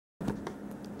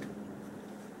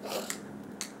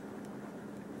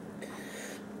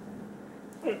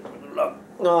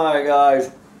Alright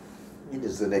guys, it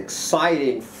is an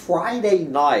exciting Friday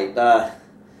night.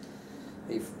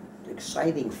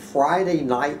 Exciting Friday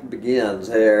night begins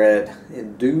here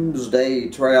in Doomsday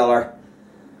Trailer.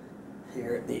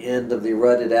 Here at the end of the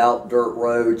rutted out dirt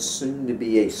road, soon to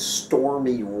be a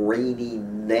stormy, rainy,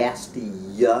 nasty,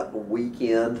 yuck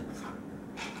weekend.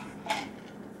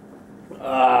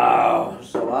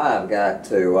 So I've got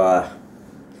to, well,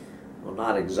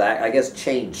 not exact, I guess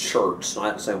change shirts,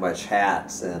 not so much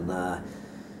hats, and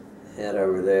head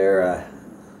over there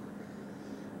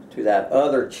to that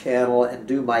other channel and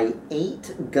do my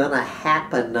Ain't Gonna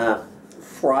Happen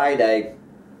Friday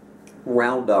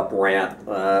roundup rant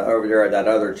over there at that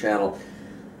other channel.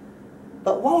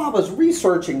 But while I was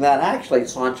researching that, actually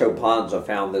Sancho Panza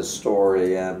found this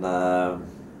story and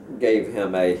gave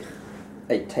him a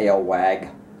tail wag.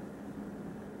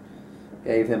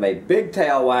 Gave him a big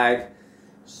tail wag.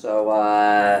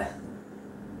 So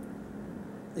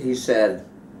he said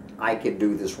I could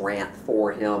do this rant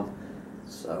for him.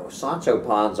 So Sancho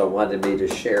Panza wanted me to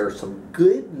share some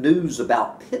good news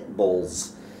about pit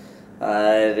bulls.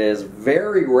 It is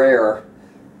very rare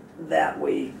that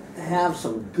we have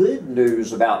some good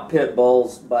news about pit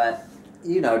bulls, but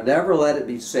you know, never let it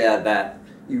be said that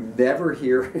you never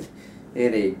hear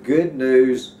any good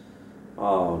news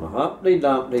on Humpty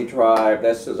Dumpty Tribe.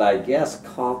 This is, I guess,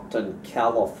 Compton,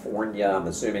 California, I'm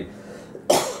assuming.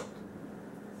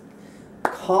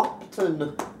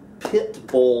 Compton pit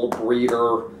bull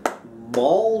breeder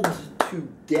mauled to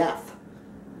death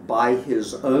by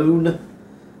his own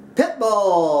pit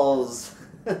bulls.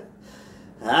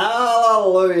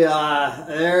 Hallelujah.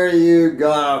 There you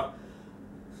go.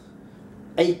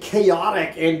 A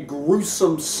chaotic and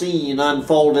gruesome scene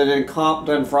unfolded in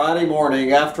Compton Friday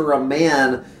morning after a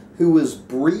man who was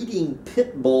breeding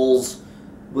pit bulls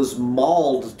was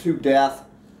mauled to death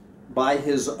by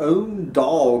his own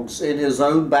dogs in his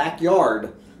own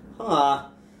backyard.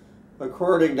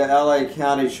 According to LA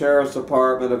County Sheriff's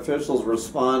Department, officials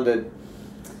responded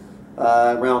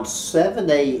around 7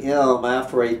 a.m.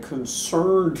 after a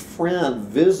concerned friend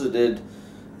visited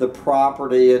the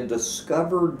property and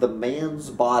discovered the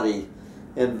man's body.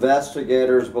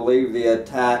 Investigators believe the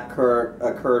attack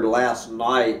occurred last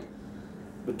night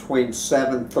between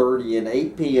 7:30 and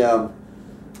 8 p.m.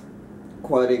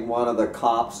 Quoting one of the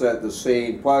cops at the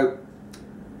scene, quote,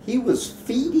 "He was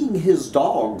feeding his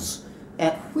dogs,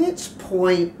 at which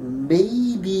point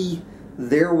maybe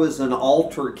there was an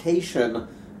altercation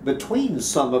between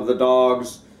some of the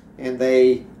dogs and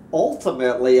they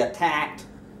ultimately attacked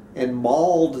and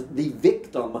mauled the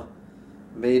victim,"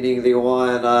 meaning the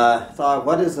one thought,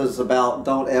 what is this about?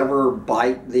 Don't ever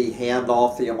bite the hand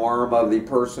off the arm of the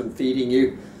person feeding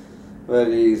you. What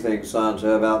do you think,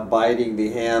 Sancho, about biting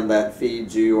the hand that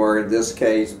feeds you, or in this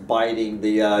case, biting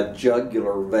the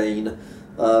jugular vein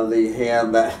of the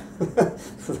hand that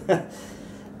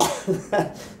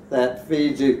that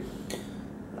feeds you?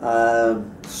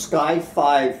 Sky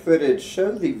 5 footage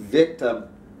showed the victim,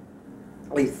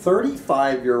 a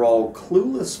 35-year-old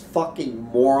clueless fucking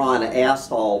moron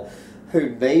asshole who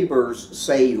neighbors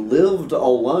say lived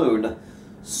alone,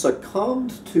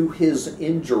 succumbed to his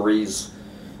injuries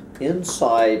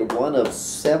inside one of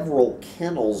several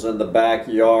kennels in the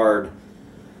backyard.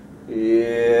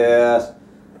 Yes.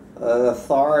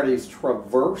 Authorities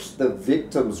traversed the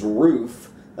victim's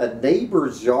roof, a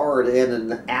neighbor's yard, and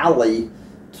an alley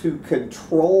to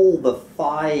control the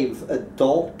 5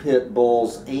 adult pit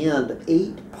bulls and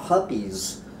 8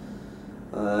 puppies.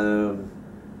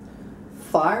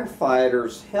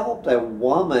 Firefighters helped a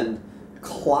woman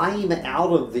climb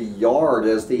out of the yard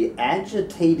as the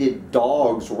agitated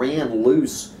dogs ran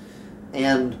loose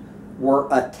and were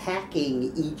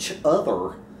attacking each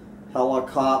other.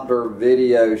 Helicopter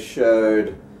video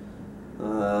showed.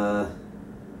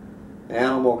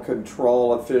 Animal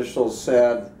control officials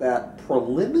said that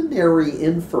preliminary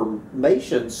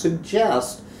information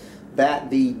suggests that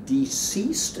the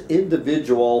deceased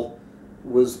individual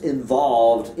was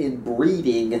involved in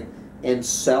breeding and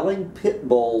selling pit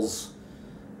bulls.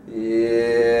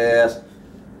 Yes.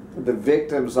 The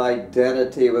victim's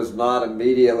identity was not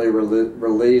immediately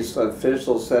released.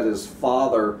 Officials said his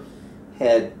father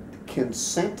had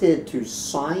consented to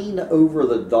sign over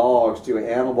the dogs to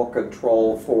animal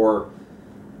control for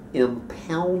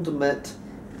impoundment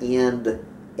and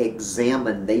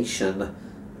examination,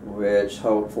 which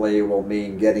hopefully will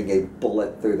mean getting a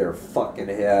bullet through their fucking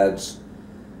heads.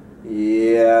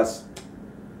 Yes.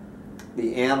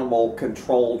 The animal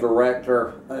control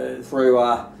director through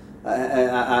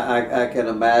I can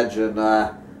imagine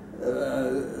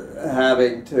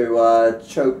having to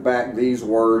choke back these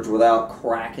words without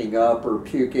cracking up or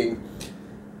puking.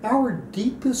 Our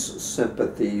deepest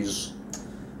sympathies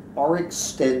are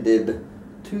extended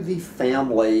to the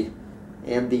family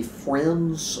and the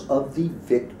friends of the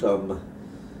victim.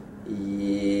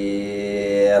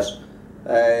 Yes.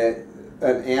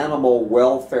 An animal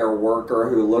welfare worker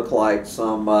who looked like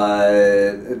some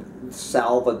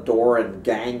Salvadoran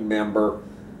gang member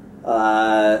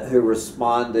who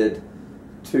responded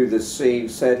to the scene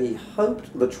said he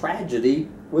hoped the tragedy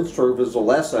would serve as a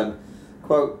lesson.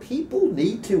 Quote, people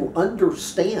need to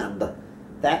understand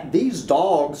that these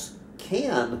dogs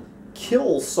can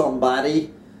kill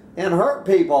somebody and hurt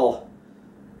people.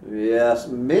 Yes,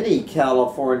 many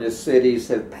California cities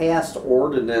have passed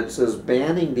ordinances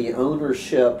banning the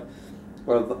ownership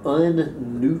of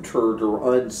unneutered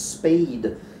or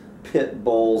unspayed pit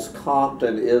bulls.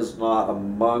 Compton is not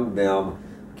among them.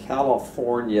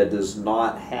 California does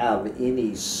not have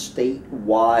any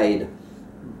statewide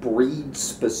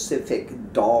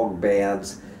breed-specific dog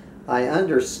bans. I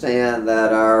understand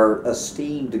that our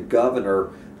esteemed governor,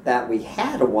 that we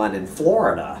had one in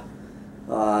Florida,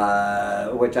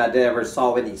 which I never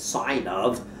saw any sign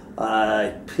of,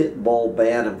 pit bull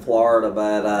ban in Florida,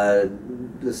 but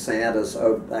DeSantis,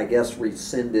 I guess,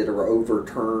 rescinded or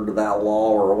overturned that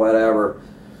law or whatever.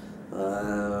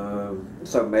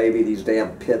 So maybe these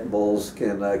damn pit bulls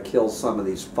can kill some of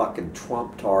these fucking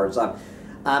Trump tards.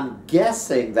 I'm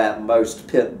guessing that most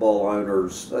pit bull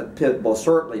owners,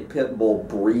 certainly pit bull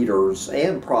breeders,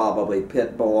 and probably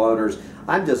pit bull owners,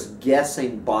 I'm just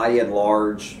guessing by and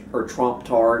large, are Trump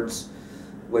tards,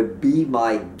 would be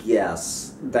my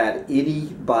guess that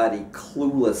anybody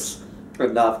clueless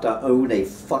enough to own a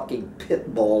fucking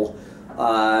pit bull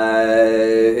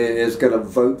is going to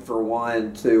vote for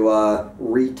one to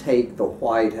retake the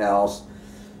White House.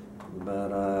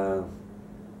 But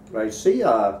I see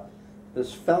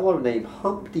this fellow named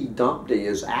Humpty Dumpty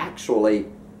has actually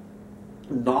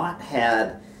not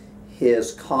had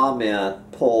his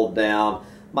comment pulled down.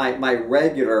 My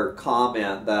regular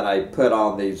comment that I put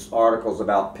on these articles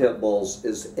about pit bulls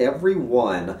is every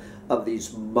one of these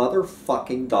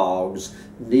motherfucking dogs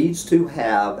needs to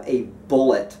have a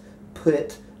bullet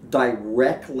put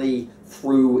directly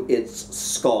through its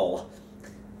skull.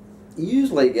 It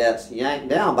usually gets yanked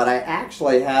down, but I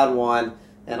actually had one,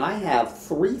 and I have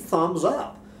 3 thumbs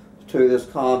up to this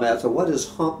comment. So what does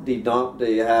Humpty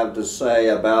Dumpty have to say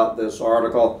about this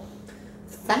article?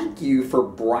 Thank you for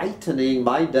brightening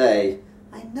my day.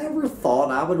 I never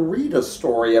thought I would read a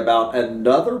story about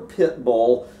another pit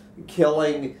bull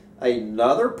killing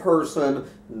another person,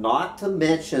 not to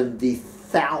mention the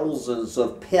thousands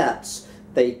of pets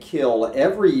they kill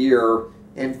every year,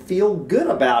 and feel good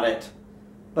about it.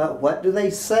 But what do they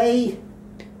say?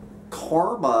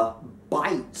 Karma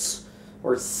bites,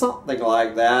 or something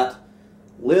like that.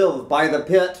 Live by the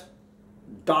pit,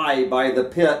 die by the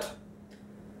pit.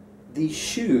 The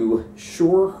shoe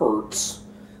sure hurts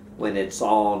when it's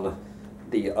on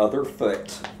the other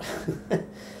foot.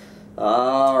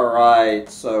 Alright,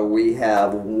 so we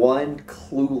have one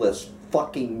clueless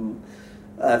fucking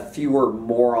fewer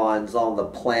morons on the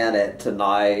planet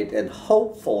tonight, and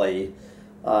hopefully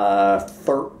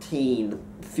 13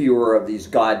 fewer of these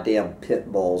goddamn pit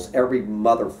bulls. Every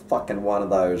motherfucking one of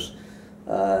those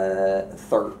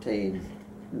 13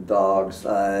 dogs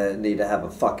need to have a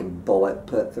fucking bullet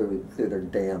put through their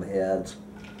damn heads.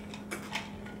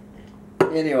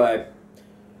 Anyway,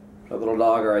 so little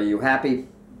dog, are you happy?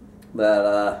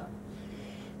 But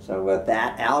so with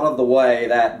that out of the way,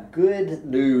 that good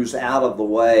news out of the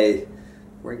way,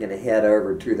 we're going to head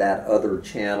over to that other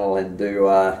channel and do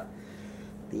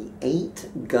the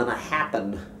Ain't Gonna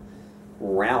Happen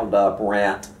Roundup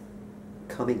rant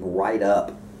coming right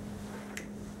up.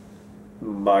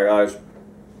 Bye, guys.